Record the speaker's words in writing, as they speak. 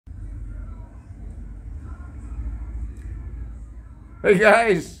Hey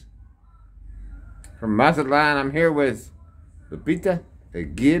guys, from Mazatlán, I'm here with Lupita,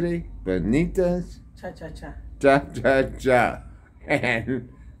 Aguirre, Benitas, Cha. And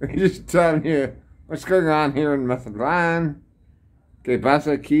we're just telling you what's going on here in Mazatlán. ¿Qué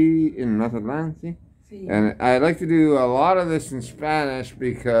pasa aquí en Mazatlán? See? Sí. And I like to do a lot of this in Spanish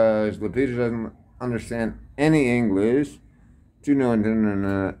because Lupita doesn't understand any English. You know,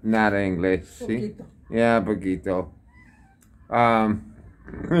 nada English, see? Poquito. Yeah, poquito.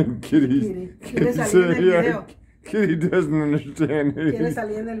 Kitty salir en el video. Kitty doesn't understand it. Quiere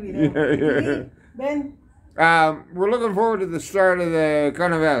salir en el video. Yeah. Ven. We're looking forward to the start of the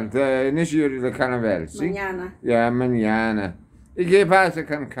Carnaval, the inicio de la Carnaval, ¿sí? Mañana. Yeah, mañana. ¿Y qué pasa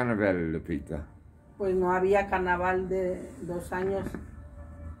con Carnaval, Lupita? Pues no había carnaval de 2 años.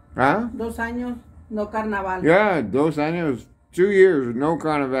 ¿Ah? 2 años, no carnaval. Yeah, 2 años, 2 years, no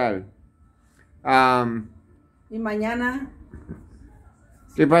Carnaval. Y mañana.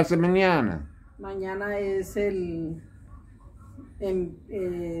 ¿Qué pasa mañana? Mañana es el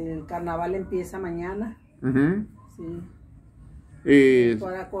carnaval empieza mañana. Sí. Y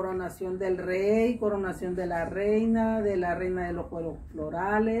Para coronación del rey, coronación de la reina de los juegos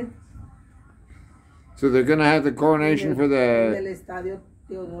florales. so they're going to have the coronation for del estadio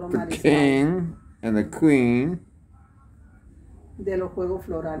Teodoro the Mariscal, king and the queen. de los juegos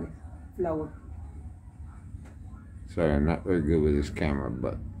florales. Flower. Sorry, I'm not very good with this camera,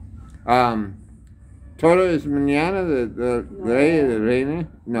 but todo es mañana the rey y la reina?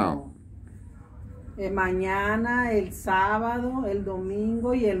 No. Mañana, el sábado, el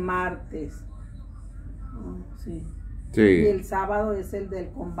domingo y el martes. Sí. Sí. Y el sábado es el del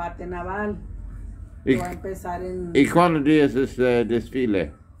combate naval. ¿Y, Va a empezar en... ¿Y cuántos días es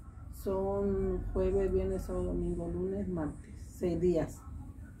desfile? Son jueves, viernes, sábado, domingo, lunes, martes. 6 días.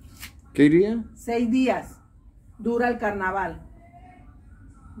 ¿Qué día? 6 días dura el carnaval.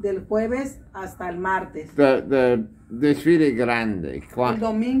 Del jueves hasta el martes. The desfile grande. El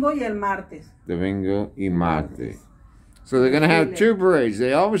domingo y el martes. Domingo y martes. So they're going to have 2 parades.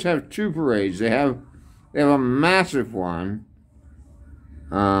 They always have 2 parades. They have a massive one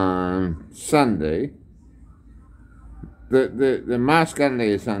on Sunday. The más grande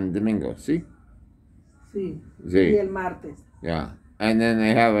is on Domingo, ¿sí? Sí. Sí. Y el martes. Yeah. And then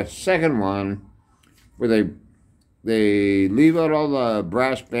they have a second one where they leave out all the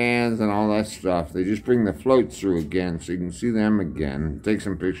brass bands and all that stuff. They just bring the floats through again so you can see them again. Take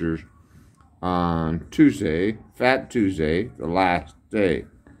some pictures on Tuesday, Fat Tuesday, the last day.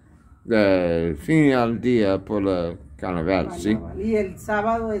 The final día por la Carnaval, ¿sí? Y el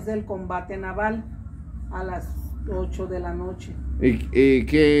sábado es el combate naval a las 8 de la noche. ¿Y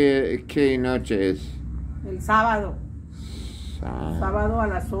qué noche es? El sábado. Sábado a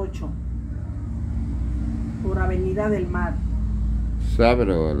las 8. Por Avenida del Mar.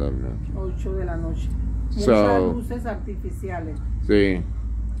 Sábado a la noche. 8 de la noche. So, muchas luces artificiales. Sí.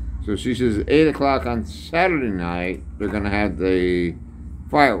 So she says 8 o'clock on Saturday night, they're going to have the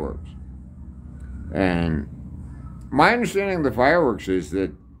fireworks. And my understanding of the fireworks is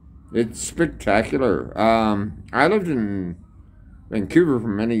that it's spectacular. I lived in Vancouver for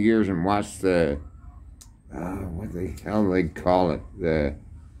many years and watched the, what the hell they call it?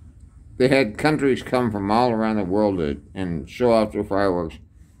 They had countries come from all around the world and show off their fireworks.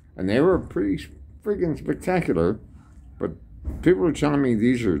 And they were pretty freaking spectacular. But people are telling me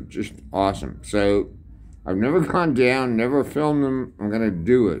these are just awesome. So I've never gone down, never filmed them. I'm going to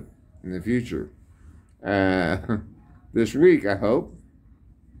do it in the future. This week, I hope.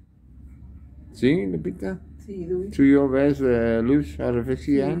 ¿Sí, Lupita? Sí, Luis. ¿Tú yo ves luz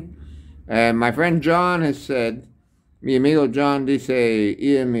artificial? Sí. My friend John has said, mi amigo John dice,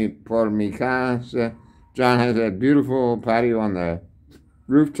 ir por mi casa. John has a beautiful patio on the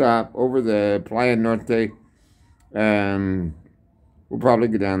rooftop over the Playa Norte. We'll probably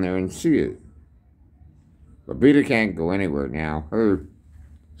go down there and see it. Lupita can't go anywhere now. Her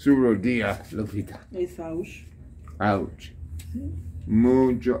suro dia, Lupita. Es ouch. Ouch.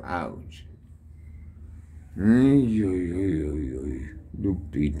 Mucho ouch.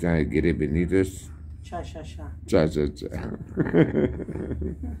 Lupita, Aguirre, Benitez. Cha. Cha.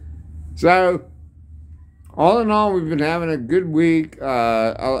 So, all in all, we've been having a good week.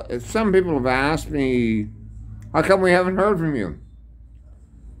 Some people have asked me, how come we haven't heard from you?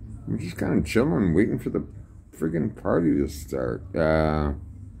 I'm just kind of chilling, waiting for the friggin' party to start. I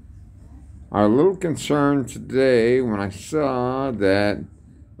was a little concerned today when I saw that,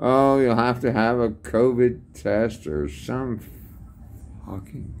 you'll have to have a COVID test or some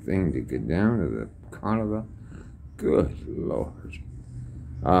fucking thing to get down to the Carnaval. Good Lord.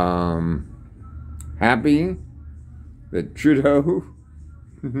 Happy that Trudeau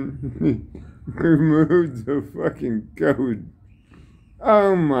removed the fucking code.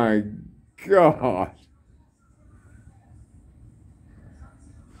 Oh my God.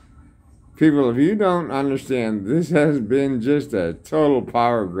 People, if you don't understand, this has been just a total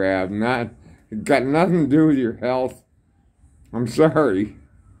power grab. Got nothing to do with your health. I'm sorry.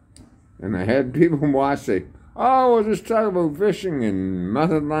 And I had people watch say, oh, we'll just talk about fishing in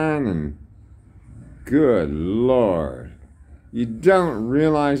Mazatlán, and good Lord. You don't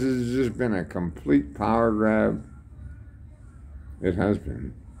realize this has just been a complete power grab? It has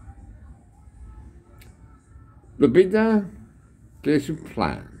been. Lupita, ¿qué es su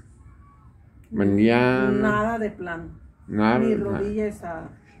plan? Mañana. Nada de plan. Nada Mi de plan. rodilla está.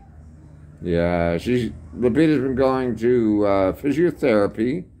 Yeah, Lupita's been going to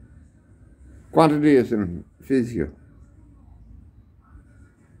physiotherapy. ¿Cuántos días en fisio?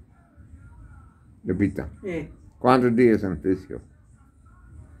 Lupita. ¿Cuántos días en fisio?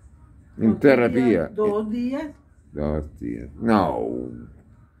 En terapia. 2 días. 2 días. No.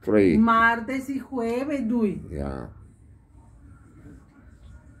 3. Martes y jueves, Dui. Yeah.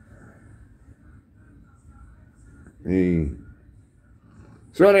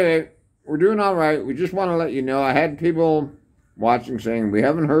 So anyway, we're doing all right. We just want to let you know. I had people watching saying, we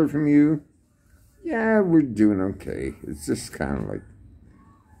haven't heard from you. Yeah, we're doing okay. It's just kind of like,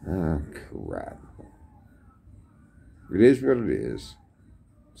 oh, crap. It is what it is.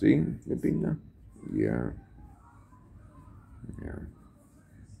 See? Yeah. Yeah.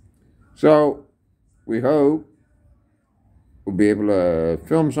 So, we hope we'll be able to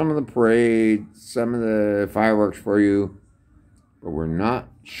film some of the parade, some of the fireworks for you, but we're not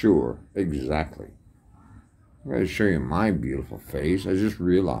sure exactly. I'm going to show you my beautiful face. I just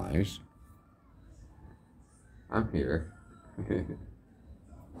realized I'm here.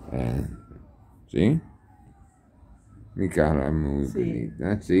 And, see? Mi cara muy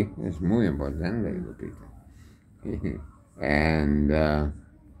bonita. Sí, es muy importante, Lupita. And,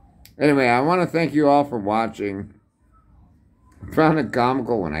 anyway, I want to thank you all for watching. I found it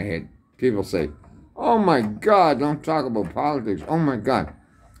comical when I had people say, oh my God, don't talk about politics. Oh my God.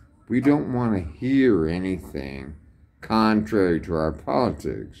 We don't want to hear anything contrary to our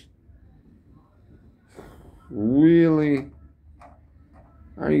politics. Really?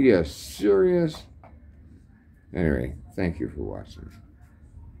 Are you serious? Anyway, thank you for watching.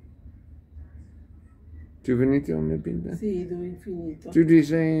 ¿Tu finito, mi pinta? Sí, do infinito. ¿Tú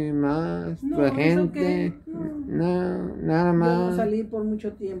dices más? No, ¿La gente? Okay. No, nada más. Yo no salí por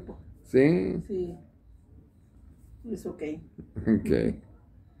mucho tiempo. ¿Sí? Sí. Es okay. Ok.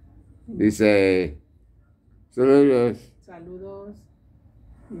 Dice, saludos. Saludos.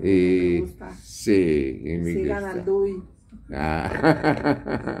 Y me gusta. Sí, y me Sigan gusta. al Dui.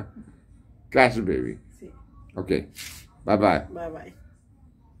 Ah. Gracias, baby. Sí. Okay. Bye-bye. Bye bye.